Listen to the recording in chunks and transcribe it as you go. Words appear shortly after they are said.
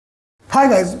Hi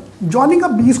guys, joining a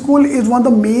B school is one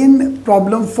of the main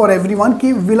problems for everyone.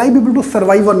 Ki will I be able to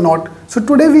survive or not? So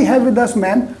today we have with us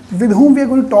ma'am, with whom we are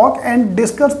going to talk and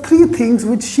discuss 3 things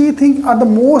which she thinks are the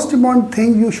most important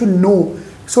things you should know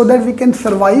so that we can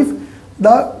survive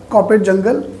the corporate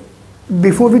jungle.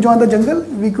 Before we join the jungle,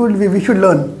 we should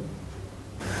learn.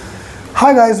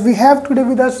 Hi guys, we have today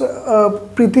with us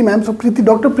Pritee ma'am. So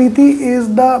Dr. Pritee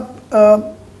is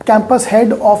the campus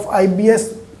head of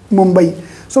IBS Mumbai.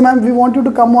 So ma'am, we want you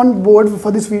to come on board for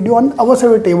this video on our side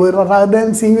of the table rather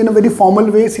than seeing you in a very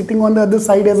formal way sitting on the other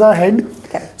side as a head.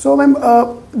 Okay. So ma'am,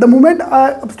 the moment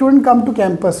a student comes to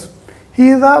campus, he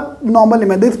is a normal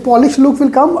image. This polished look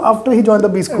will come after he joined the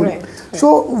B school. Right.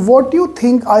 So what do you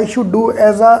think I should do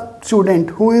as a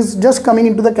student who is just coming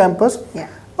into the campus? Yeah.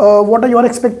 What are your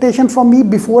expectations from me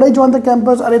before I join the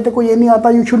campus?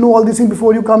 You should know all these things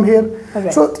before you come here.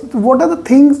 Right. So what are the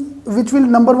things which will,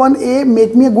 number one,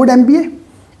 make me a good MBA?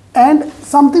 And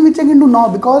something which I can do now,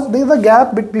 because there is a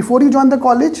gap before you join the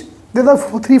college, there is a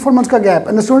 3-4 months gap,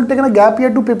 and the student taking a gap year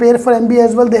to prepare for MBA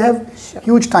as well. They have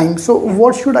huge time. So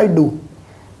what should I do?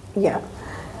 Yeah,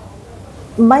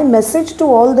 my message to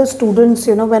all the students,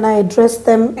 when I address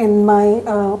them in my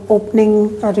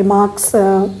opening remarks,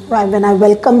 when I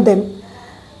welcome them,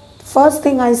 first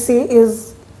thing I say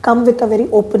is come with a very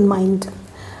open mind.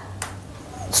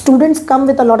 Students come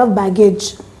with a lot of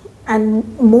baggage.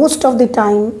 And most of the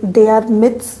time they are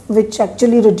myths which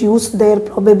actually reduce their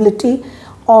probability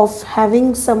of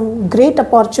having some great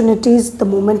opportunities the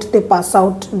moment they pass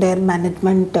out their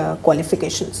management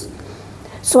qualifications.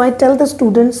 So I tell the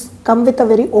students, come with a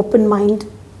very open mind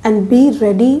and be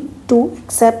ready to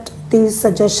accept these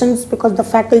suggestions, because the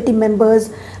faculty members,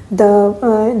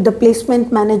 the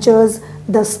placement managers,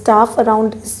 the staff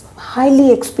around is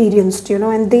highly experienced,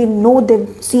 and they know,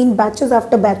 they've seen batches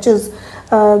after batches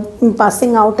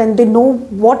passing out, and they know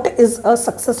what is a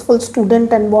successful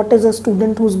student and what is a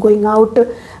student who's going out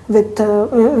with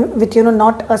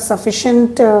not a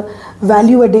sufficient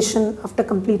value addition after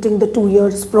completing the 2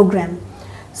 years program.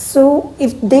 So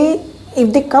if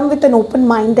they come with an open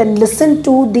mind and listen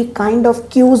to the kind of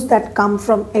cues that come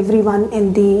from everyone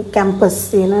in the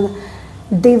campus,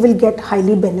 they will get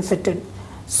highly benefited.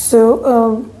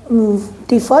 So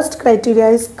the first criteria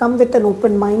is come with an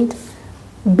open mind.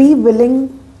 Be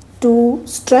willing to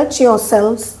stretch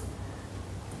yourselves.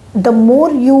 The more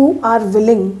you are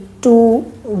willing to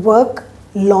work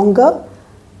longer,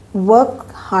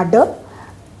 work harder,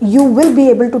 you will be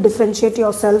able to differentiate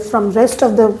yourself from rest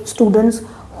of the students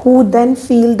who then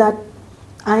feel that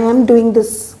I am doing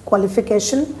this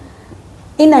qualification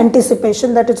in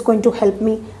anticipation that it's going to help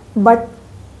me. But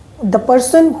the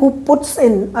person who puts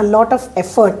in a lot of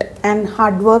effort and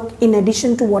hard work in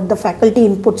addition to what the faculty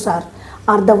inputs are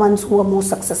the ones who are more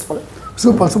successful.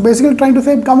 Super. So basically trying to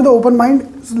say come with an open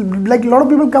mind. Like a lot of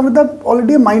people come with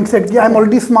already a mindset. Yeah, I'm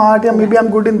already smart. Yeah, maybe I'm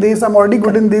good in this. I'm already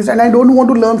good in this, and I don't want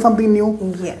to learn something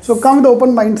new. Yes. So come with an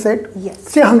open mindset. Yes.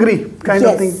 Stay hungry kind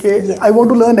of thing. Okay? Yes. I want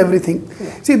to learn everything.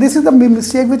 Yes. See, this is the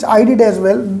mistake which I did as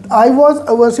well. I was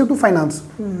aversive to finance.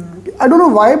 I don't know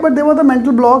why, but there was a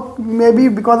mental block. Maybe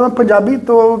because I'm Punjabi,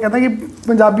 so कहता है कि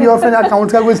Punjabi और फिर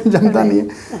accounts का कोई जानता नहीं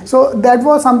है. So that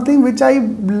was something which I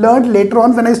learned later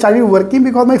on when I started working,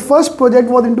 because my first project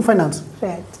was into finance.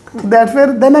 Right. That's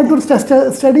where then I had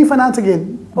to study finance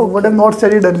again. Okay. What I've not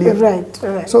studied earlier.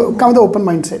 Right. So come with the open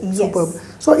mindset. Yes. Superb.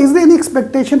 So is there any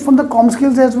expectation from the com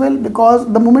skills as well?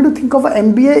 Because the moment you think of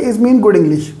an MBA is mean good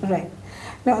English. Right.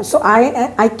 No, so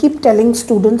I keep telling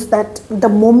students that the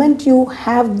moment you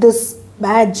have this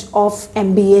badge of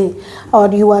MBA,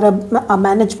 or you are a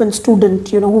management student,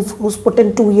 who's put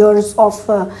in 2 years of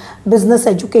business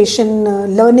education,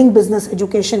 learning business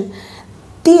education,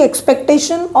 the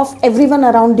expectation of everyone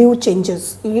around you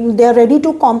changes. They are ready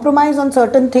to compromise on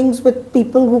certain things with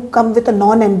people who come with a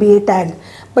non-MBA tag.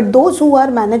 But those who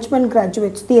are management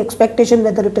graduates, the expectation,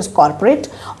 whether it is corporate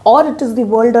or it is the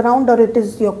world around, or it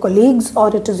is your colleagues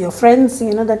or it is your friends,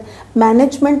 that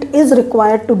management is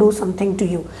required to do something to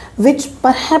you, which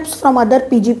perhaps from other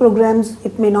PG programs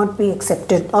it may not be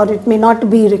accepted, or it may not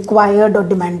be required or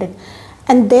demanded.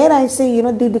 And there I say,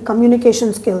 the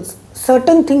communication skills,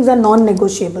 certain things are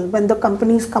non-negotiable. When the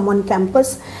companies come on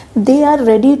campus, they are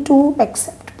ready to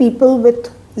accept people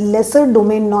with lesser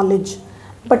domain knowledge.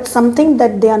 But something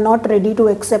that they are not ready to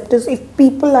accept is if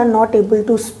people are not able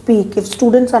to speak, if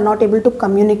students are not able to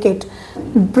communicate.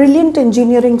 Brilliant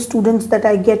engineering students that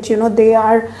I get,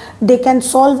 they can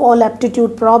solve all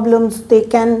aptitude problems, they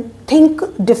can think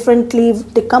differently,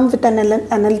 they come with an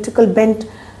analytical bent.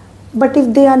 But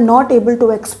if they are not able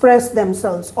to express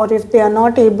themselves, or if they are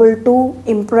not able to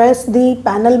impress the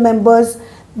panel members,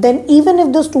 then even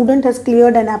if the student has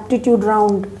cleared an aptitude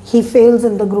round, he fails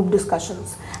in the group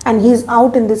discussions and he's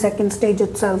out in the second stage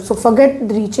itself. So forget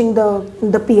reaching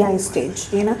the PI stage,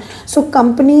 you know. So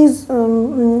companies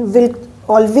will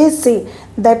always say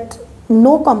that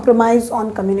no compromise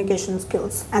on communication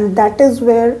skills, and that is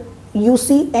where you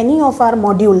see any of our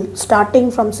module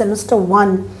starting from semester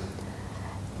 1.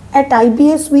 At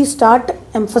IBS we start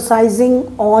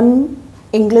emphasizing on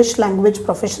English language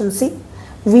proficiency,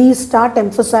 we start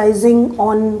emphasizing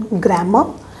on grammar,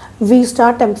 we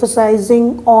start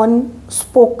emphasizing on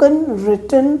spoken,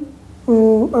 written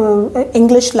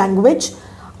English language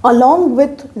along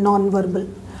with non-verbal.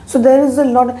 So there is a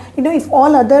lot, you know, if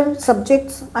all other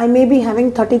subjects I may be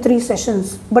having 33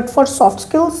 sessions, but for soft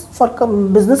skills, for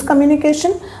business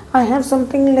communication, I have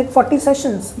something like 40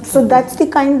 sessions. So that's the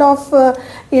kind of,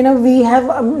 you know, we have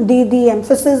the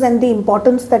emphasis and the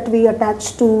importance that we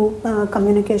attach to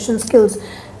communication skills,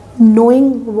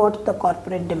 knowing what the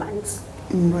corporate demands.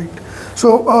 Right.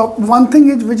 So one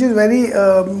thing which is very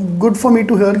good for me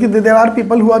to hear, there are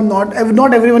people who are not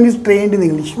everyone is trained in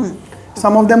English.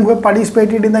 Some of them who have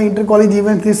participated in the inter-college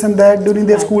events, this and that during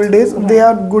their school days, they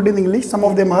are good in English, some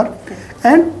of them are.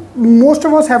 And most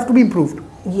of us have to be improved.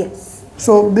 Yes.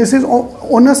 So this is,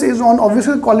 onus is on,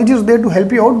 obviously college is there to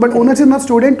help you out, but onus is not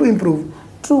student to improve.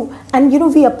 True. And you know,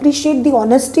 we appreciate the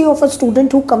honesty of a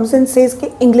student who comes and says,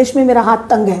 कि English में मेरा हाथ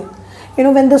तंग है. You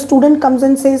know, when the student comes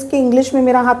and says, कि English में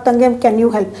मेरा हाथ तंग है, can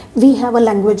you help? We have a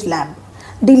language lab.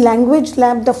 The language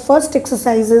lab, the first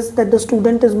exercise is that the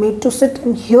student is made to sit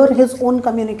and hear his own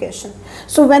communication.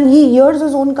 So when he hears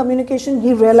his own communication,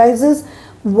 he realizes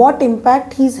what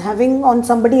impact he's having on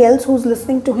somebody else who's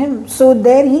listening to him. So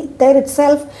there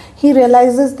itself, he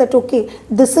realizes that, okay,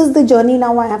 this is the journey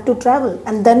now I have to travel.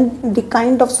 And then the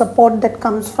kind of support that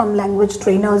comes from language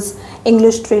trainers,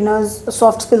 English trainers,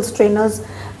 soft skills trainers,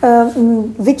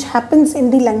 which happens in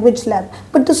the language lab.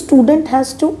 But the student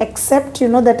has to accept, you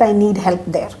know, that I need help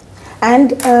there.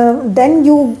 And then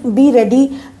you be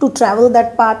ready to travel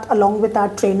that path along with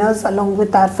our trainers, along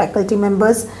with our faculty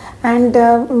members. And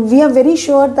we are very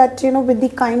sure that, you know, with the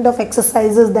kind of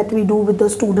exercises that we do with the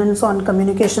students on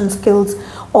communication skills,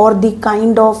 or the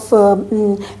kind of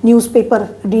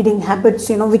newspaper reading habits,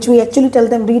 you know, which we actually tell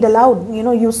them read aloud. You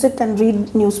know, you sit and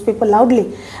read newspaper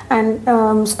loudly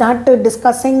and start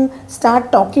discussing,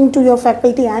 start talking to your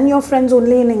faculty and your friends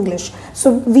only in English.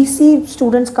 So we see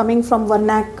students coming from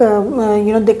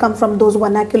you know, they come from those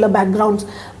vernacular backgrounds.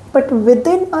 But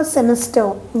within a semester,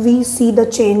 we see the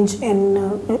change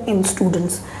in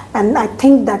students, and I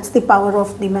think that's the power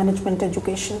of the management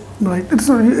education. Right.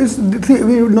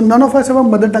 None of us have a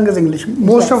mother tongue as English.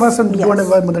 Most of us don't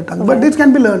have a mother tongue, but this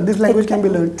can be learned. This language can be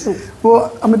learned. True. So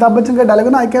Amitabh Bachchan ka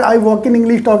dialogue na, I walk in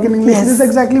English, talk in English. Yes. This is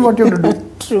exactly what you have to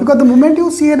do. True. Because the moment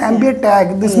you see an MBA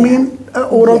tag, this means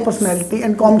overall personality,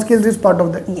 and comm skills is part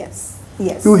of that. Yes.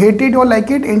 Yes. You hate it or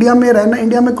like it, India में रहना,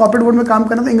 India में corporate world में काम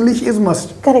करना, तो English is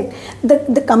must. Correct.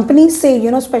 The companies say, you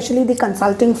know, especially the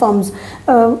consulting firms,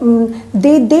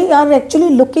 they are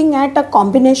actually looking at a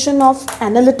combination of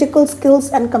analytical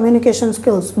skills and communication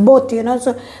skills, both, you know.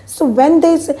 So when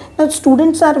they say,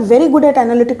 students are very good at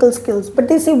analytical skills, but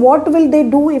they say, what will they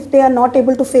do if they are not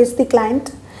able to face the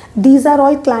client? These are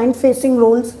all client facing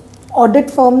roles.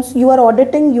 Audit firms, you are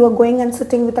auditing, you are going and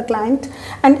sitting with a client,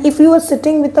 and if you are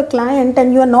sitting with a client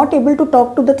and you are not able to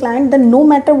talk to the client, then no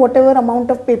matter whatever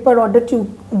amount of paper audit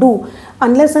you do,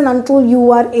 unless and until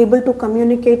you are able to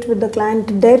communicate with the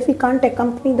client, there we can't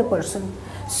accompany the person.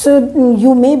 So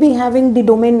you may be having the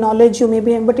domain knowledge, you may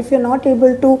be, but if you're not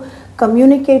able to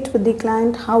communicate with the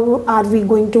client, how are we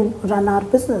going to run our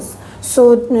business?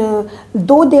 So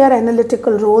though they are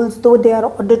analytical roles, though they are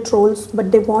audit roles,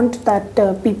 but they want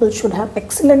that people should have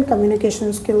excellent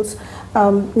communication skills,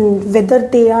 whether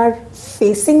they are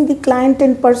facing the client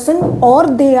in person or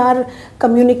they are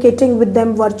communicating with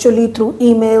them virtually through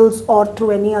emails or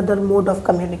through any other mode of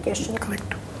communication.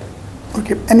 Correct.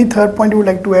 Okay. Any third point you would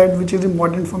like to add which is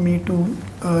important for me to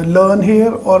learn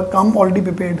here or come already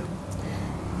prepared?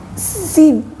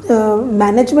 See,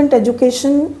 management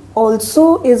education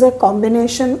also is a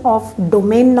combination of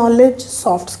domain knowledge,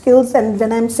 soft skills, and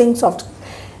when I'm saying soft,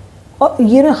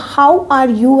 you know, how are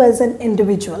you as an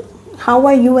individual? How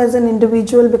are you as an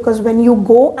individual? Because when you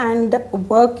go and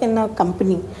work in a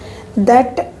company,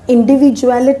 that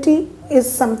individuality is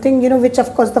something, you know, which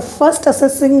of course the first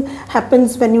assessing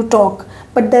happens when you talk,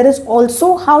 but there is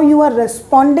also how you are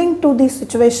responding to the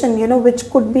situation, you know, which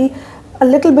could be a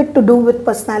little bit to do with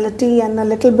personality and a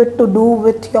little bit to do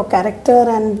with your character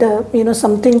and you know,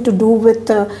 something to do with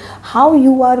how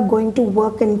you are going to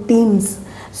work in teams.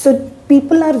 So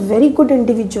people are very good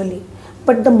individually,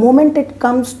 but the moment it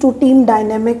comes to team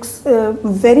dynamics,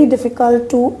 very difficult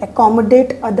to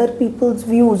accommodate other people's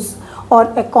views or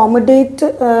accommodate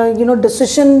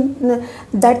decision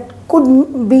that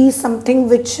could be something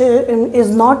which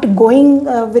is not going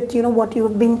with what you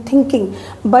have been thinking.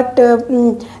 But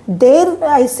there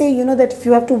I say that if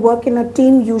you have to work in a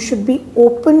team, you should be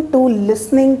open to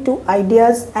listening to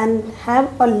ideas and have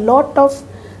a lot of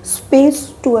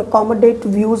space to accommodate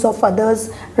views of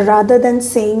others, rather than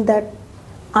saying that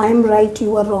I am right,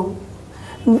 you are wrong.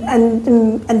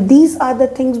 And these are the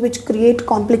things which create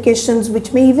complications,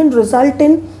 which may even result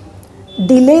in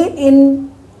delay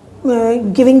in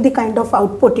giving the kind of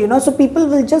output. So people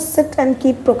will just sit and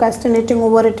keep procrastinating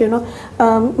over it.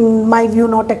 My view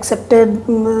not accepted,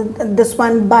 this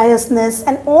one biasness,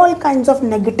 and all kinds of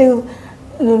negative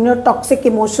toxic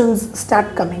emotions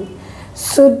start coming.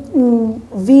 So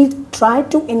we try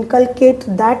to inculcate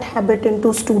that habit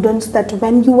into students, that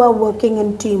when you are working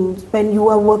in teams, when you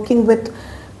are working with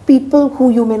people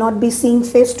who you may not be seeing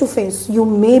face to face, you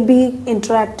may be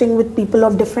interacting with people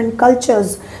of different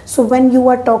cultures. So when you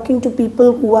are talking to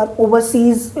people who are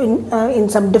overseas in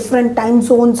some different time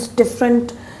zones,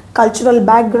 different cultural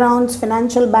backgrounds,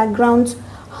 financial backgrounds,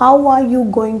 how are you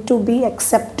going to be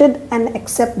accepted and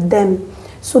accept them?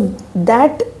 So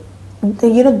that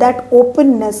that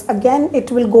openness, again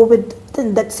it will go with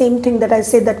that same thing that I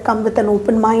say, that come with an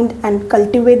open mind and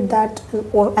cultivate that.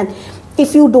 And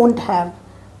if you don't have,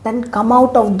 then come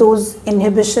out of those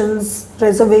inhibitions,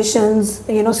 reservations,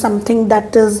 something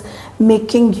that is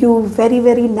making you very,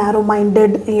 very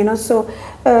narrow-minded, so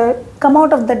come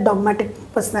out of that dogmatic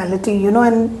personality,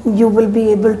 and you will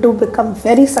be able to become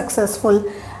very successful.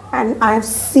 And I have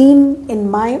seen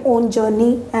in my own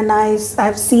journey, and I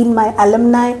have seen my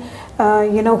alumni,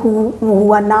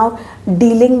 who are now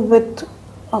dealing with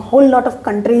a whole lot of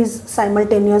countries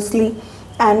simultaneously,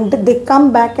 and they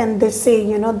come back and they say,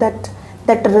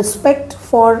 that respect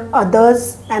for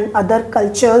others and other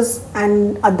cultures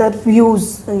and other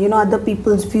views, other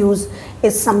people's views,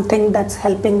 is something that's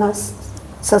helping us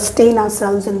sustain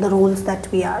ourselves in the roles that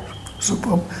we are.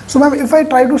 Superb. So ma'am, if I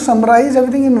try to summarize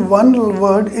everything in one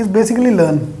word, is basically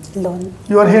learn. Learn.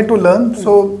 You are here to learn,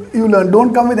 so you learn.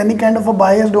 Don't come with any kind of a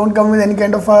bias, don't come with any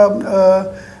kind of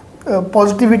a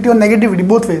positivity or negativity,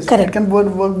 both ways. Correct. It can work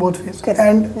both ways. Correct.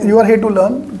 And you are here to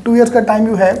learn. 2 years ka time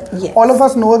you have. Yes. All of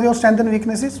us know your strengths and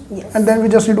weaknesses, yes, and then we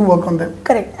just need to work on them.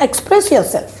 Correct. Express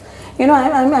yourself.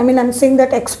 I'm saying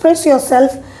that express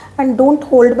yourself, and don't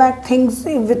hold back things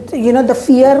with the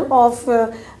fear of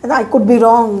I could be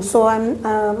wrong, so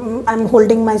I'm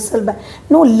holding myself back.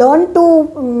 No, learn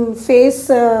to face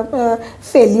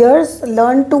failures.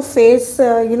 Learn to face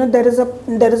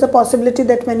there is a possibility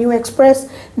that when you express,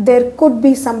 there could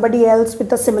be somebody else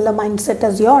with a similar mindset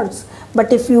as yours.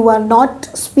 But if you are not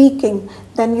speaking,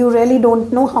 then you really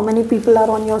don't know how many people are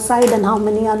on your side and how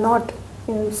many are not.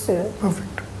 Perfect.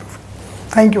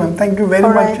 Thank you, ma'am. Thank you very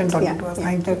much for talking to us.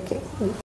 Thank you. Okay.